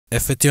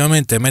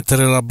Effettivamente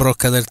mettere la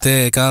brocca del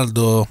tè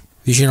caldo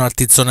vicino al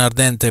tizzone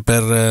ardente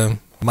per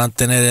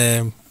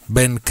mantenere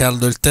ben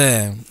caldo il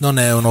tè non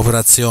è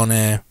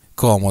un'operazione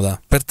comoda.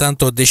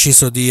 Pertanto ho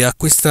deciso di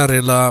acquistare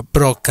la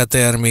brocca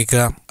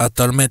termica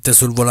attualmente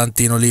sul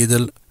volantino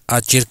Lidl a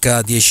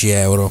circa 10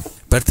 euro.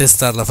 Per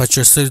testarla faccio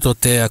il solito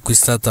tè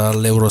acquistata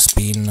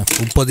all'eurospin,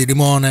 un po' di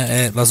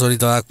limone e la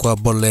solita acqua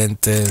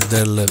bollente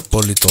del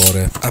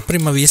bollitore. A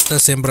prima vista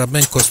sembra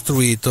ben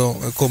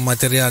costruito con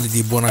materiali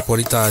di buona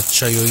qualità,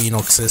 acciaio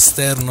inox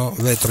esterno,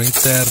 vetro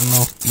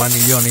interno,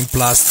 maniglioni in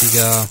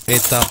plastica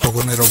e tappo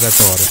con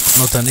erogatore.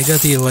 Nota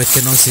negativa è che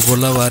non si può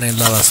lavare in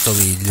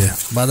lavastoviglie,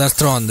 ma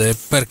d'altronde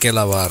perché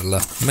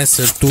lavarla?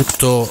 Messo il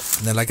tutto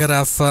nella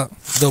caraffa,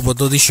 dopo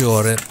 12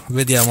 ore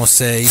vediamo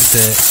se il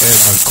tè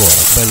è ancora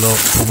bello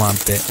fumante.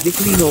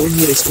 Declino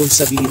ogni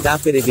responsabilità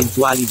per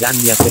eventuali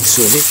danni a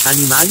persone,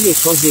 animali e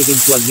cose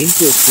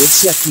eventualmente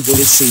occorse a chi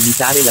volesse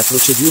imitare la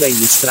procedura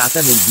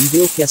illustrata nel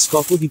video che ha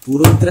scopo di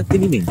puro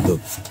intrattenimento.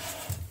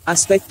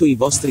 Aspetto i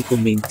vostri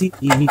commenti,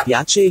 il mi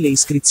piace e le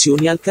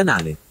iscrizioni al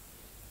canale.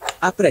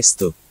 A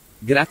presto.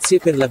 Grazie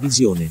per la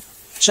visione.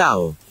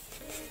 Ciao.